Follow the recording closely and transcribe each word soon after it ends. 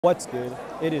What's good?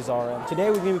 It is RM. Today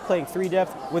we're gonna be playing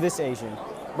 3Depth with this Asian.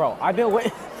 Bro, I've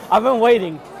been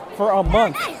waiting for a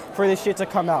month for this shit to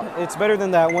come out. It's better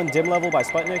than that one dim level by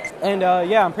Sputnik. And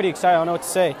yeah, I'm pretty excited. I don't know what to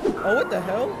say. Oh, what the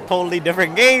hell? Totally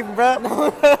different game, bro.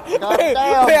 Wait,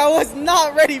 I was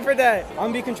not ready for that. I'm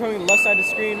gonna be controlling the left side of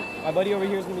the screen. My buddy over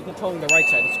here is gonna be controlling the right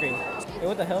side of the screen. Hey,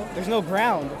 what the hell? There's no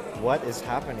ground. What is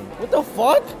happening? What the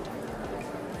fuck?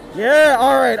 Yeah,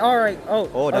 alright.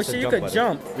 Oh, that's shit, a you jump could button.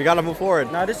 jump. We gotta move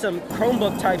forward. Nah, this is some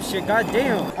Chromebook type shit. God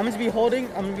damn. I'm gonna be holding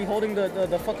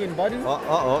the fucking button.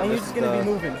 And we're just gonna be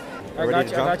moving. I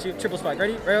got you. Triple spike.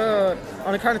 Ready?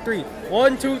 On the count of 3.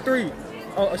 1, 2, 3.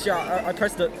 Oh shit, I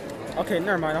pressed the. Okay,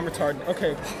 never mind. I'm retarded.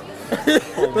 Okay.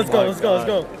 Let's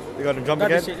go. We gotta jump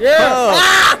Got again? this shit. Yeah! Oh.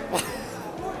 Ah!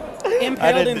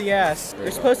 Impaled in the ass.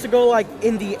 You're supposed to go like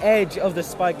in the edge of the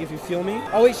spike, if you feel me.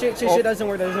 Oh wait, shit doesn't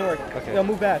work. Okay. Yo,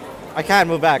 move back. I can't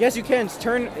move back. Yes, you can. Just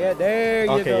turn. Yeah, there you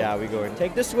go. Okay, yeah, we going.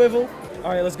 Take the swivel.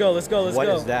 All right, let's go. What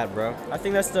is that, bro? I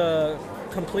think that's the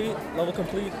level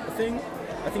complete thing.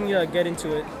 I think you gotta get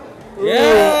into it.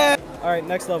 Yeah. All right,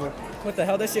 next level. What the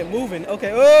hell? That shit moving.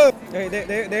 Okay. Oh. Hey, there.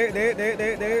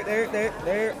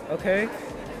 Okay.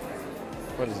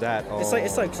 What is that? Oh,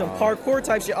 It's like some parkour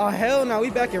type shit. Oh hell, now we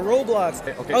back in Roblox.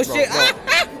 Okay, oh bro, shit.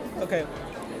 bro. Okay.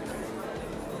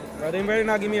 Bro, they better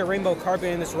not give me a rainbow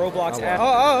carpet in this Roblox app.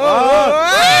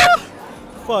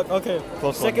 Fuck. Okay.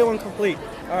 Second one complete.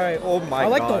 All right. Oh my god. I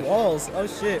like the walls. Oh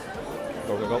shit.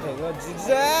 Go.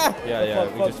 Okay, Yeah.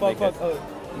 Fuck.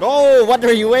 No, what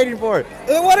are you waiting for?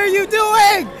 What are you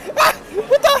doing?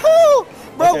 What the hell?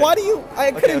 Bro, Okay. why do you?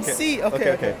 I couldn't see.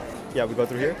 Okay. Yeah, we go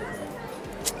through here.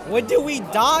 What do we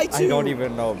die to? I don't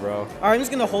even know, bro. All right, I'm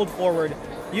just gonna hold forward.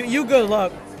 You good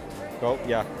luck. Go.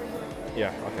 Yeah.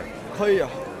 Okay.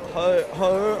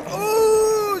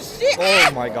 Oh shit!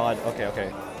 Oh my god.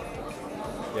 Okay.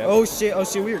 Yep. Oh shit!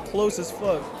 We are close as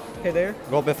fuck. Okay, there.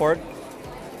 Go a bit forward.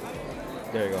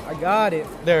 There you go. I got it.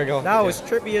 There you go. That was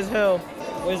trippy as hell.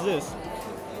 What is this?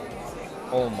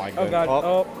 Oh my god. Oh god.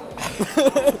 Oh.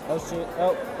 Oh shit.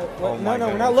 Oh. Oh my No,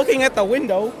 we're not looking at the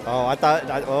window. Oh, I thought.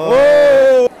 Oh.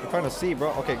 Whoa! You're trying to see, bro.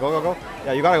 Okay, go.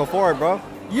 Yeah, you gotta go forward, bro.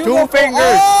 You Two go fingers.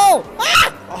 Oh!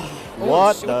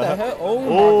 What shit, the hell? Oh my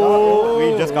god. god.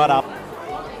 We just got up.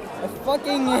 I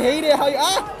fucking hate it how you.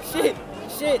 Shit.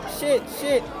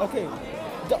 Okay.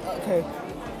 Okay.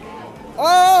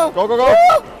 Oh! Go.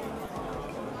 Oh!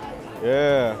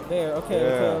 Yeah. There.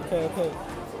 Okay.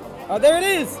 Oh, there it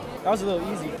is. That was a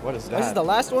little easy. What is that? This is the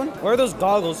last one. Where are those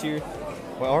goggles here?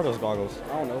 What are those goggles?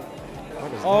 I don't know.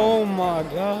 What is Oh my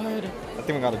god. that? I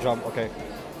think we gotta jump. Okay.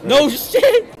 No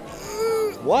shit.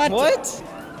 What?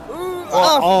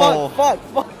 Fuck.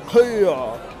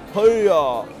 Hey-ya.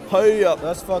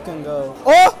 Let's fucking go.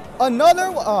 Oh, another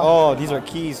one. Oh, these are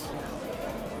keys.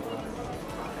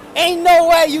 Ain't no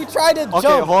way you tried to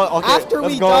jump after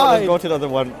we died. Let's go to the other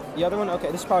one. The other one? Okay,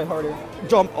 this is probably harder.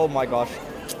 Jump. Oh my gosh.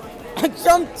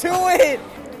 Jump to it.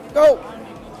 Go.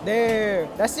 There.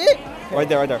 That's it? Okay. Right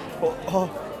there. Oh.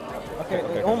 Okay,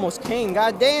 Okay. it almost came.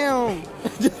 God damn.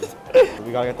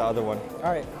 We gotta get the other one.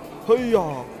 All right.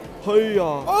 Hey-ya.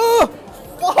 Oh,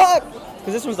 fuck.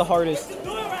 Because this one's the hardest.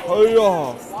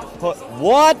 Hey-ya.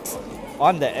 What?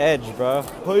 On the edge, bro.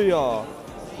 Hey-ya.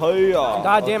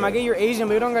 God damn, I get you're Asian,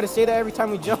 but you don't gotta say that every time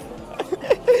we jump.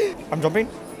 I'm jumping?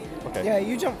 Okay. Yeah,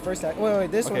 you jump first. Wait,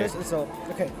 this Okay. one is so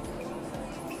okay.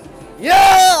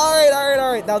 Yeah!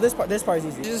 Alright. Now this part is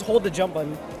easy. You just hold the jump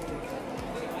button.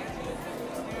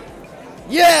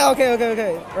 Yeah,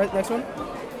 okay. Right, next one.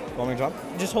 Want me to jump?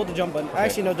 Just hold the jump button. Okay.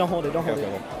 Actually, no, don't hold it.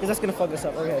 Okay. Because that's gonna fuck us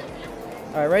up. Okay.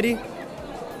 Alright, ready?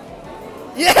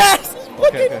 Yes! Fucking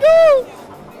Okay. go!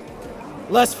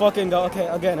 Let's fucking go. Okay,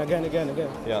 again.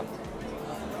 Yeah.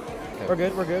 We're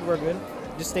good.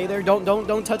 Just stay there.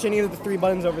 Don't touch any of the 3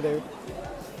 buttons over there.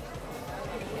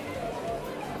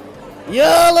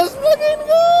 Yeah, let's fucking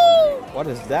go! What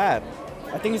is that?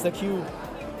 I think it's the cube.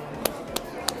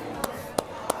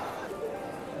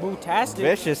 Bootastic.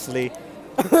 Viciously.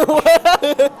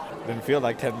 Didn't feel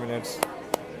like 10 minutes.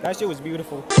 That shit was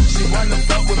beautiful. She wanna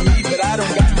fuck with me, but I don't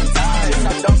got the time.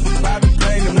 I don't